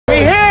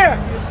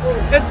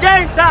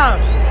time.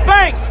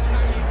 Spank.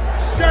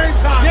 Game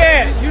time.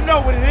 Yeah, you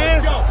know what it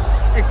is.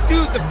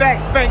 Excuse the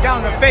fact Spank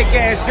got on a fake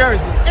ass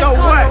jersey. So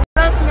what?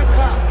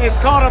 It's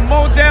called a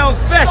Model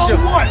Special. So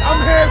what?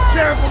 I'm head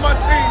cheering for my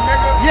team,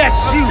 nigga.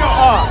 Yes, you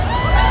are.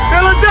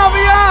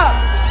 Philadelphia!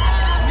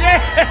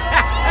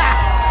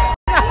 Yeah!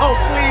 Oh,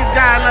 please,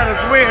 God, let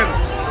us win.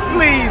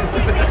 Please.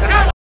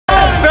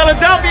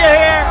 Philadelphia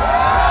here.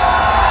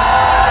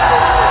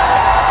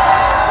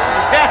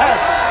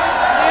 Yes!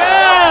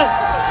 Yes!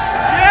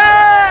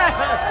 Yes!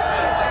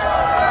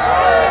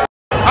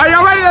 Are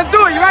y'all ready? Let's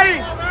do it. You ready?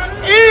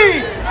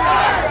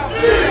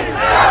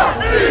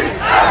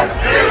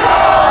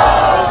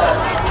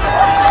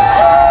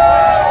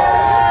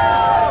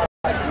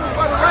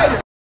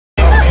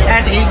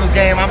 At the Eagles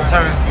game, I'm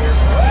turned.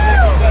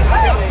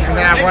 And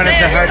then I run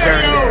into her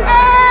dirty.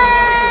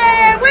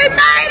 Hey, we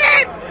made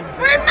it!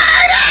 We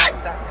made it!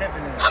 Stop,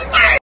 Tiffany. I'm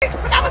sorry,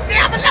 but I was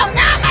down below.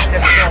 Now I'm at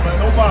top.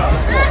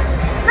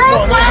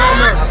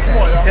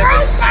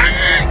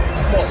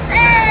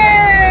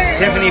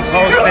 Tiffany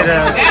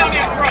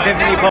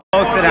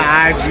posted an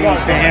IG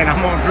saying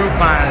I'm on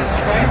Groupon.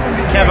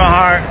 Kevin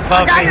Hart,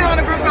 Puffy.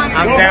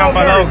 I'm down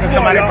below. Can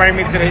somebody bring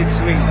me to their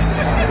suite?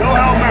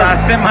 So I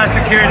sent my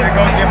security to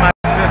go get my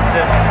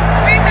sister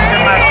to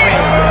my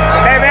suite.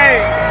 Baby!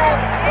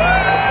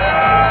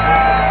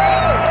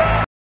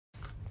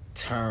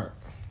 Turnt.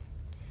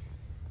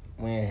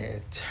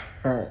 We're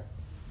Turnt.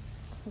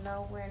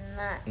 No, we're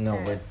not. No,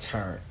 we're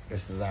Turnt.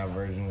 This is our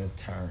version of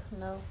Turnt.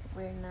 No,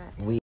 we're not.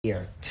 We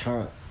are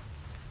Turnt.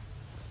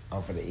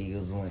 Off of the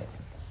Eagles win.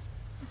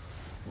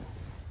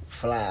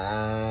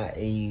 Fly,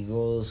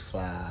 Eagles,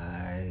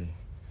 fly.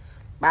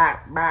 Bop,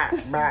 bop,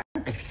 bop.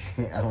 I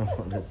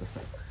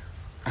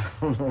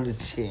don't know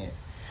this chant.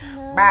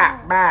 No.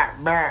 Bop,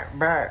 bop, bop,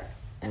 bop.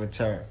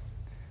 Return.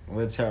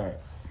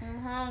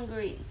 I'm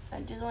hungry. I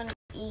just want to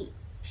eat.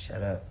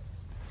 Shut up.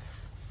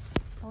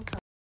 Okay.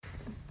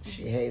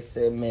 She hates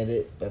to admit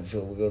it, but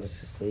before we go to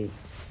sleep,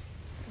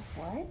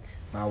 What?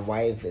 my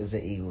wife is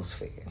an Eagles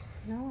fan.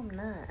 No, I'm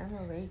not. I'm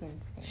a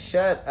Ravens fan.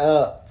 Shut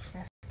up.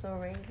 Let's go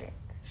Ravens.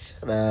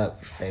 Shut up,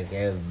 you fake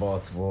ass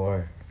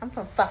Baltimore. I'm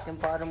from fucking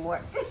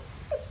Baltimore.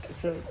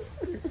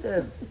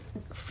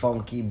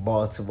 Funky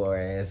Baltimore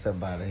ass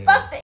about here.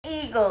 Fuck the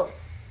Eagles.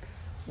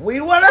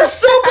 We won a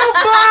Super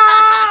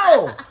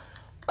Bowl!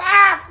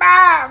 Bye,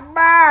 bye,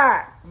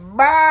 bye,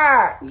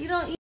 bye. You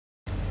don't eat.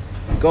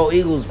 Go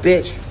Eagles,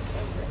 bitch.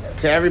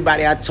 To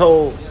everybody I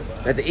told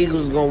that the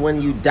Eagles was gonna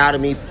win, you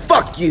doubted me.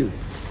 Fuck you.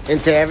 And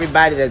to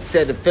everybody that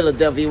said that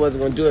Philadelphia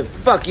wasn't gonna do it,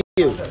 fuck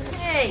you.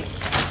 Hey.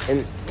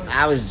 And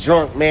I was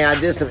drunk, man. I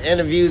did some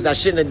interviews. I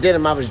shouldn't have did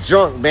them. I was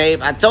drunk,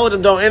 babe. I told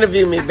them don't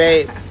interview me,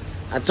 babe.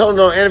 I told them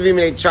don't interview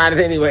me. They tried it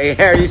anyway.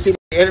 Harry, you see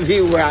the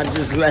interview where I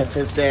just left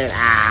and said,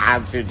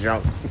 I'm too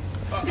drunk.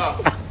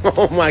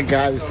 Oh, my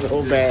God. It's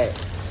so bad.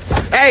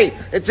 Hey,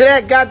 and to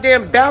that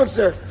goddamn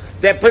bouncer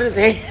that put his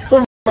hand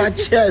on my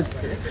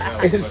chest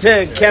and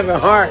said, Kevin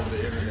Hart.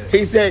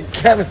 He said,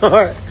 Kevin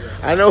Hart,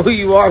 I know who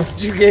you are,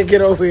 but you can't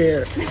get over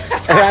here.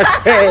 And I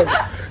said,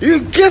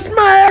 you kiss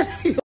my ass.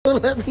 You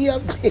don't let me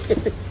up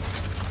there.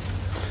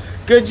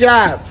 Good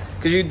job,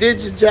 because you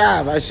did your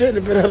job. I shouldn't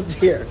have been up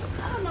there.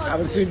 I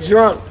was too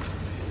drunk.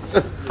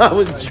 I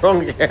was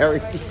drunk,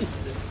 Harry. I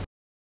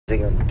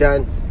think I'm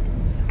done.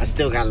 I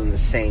still got on the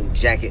same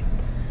jacket.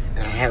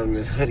 And I had on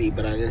this hoodie,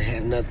 but I didn't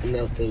have nothing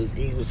else that was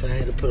Eagles, so I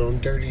had to put on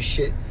dirty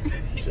shit.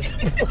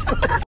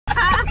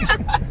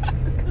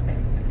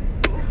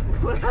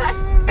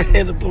 I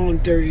had to put on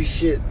dirty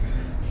shit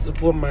to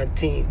support my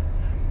team.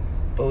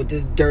 But with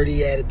this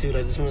dirty attitude,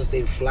 I just want to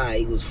say fly,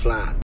 Eagles,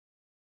 fly.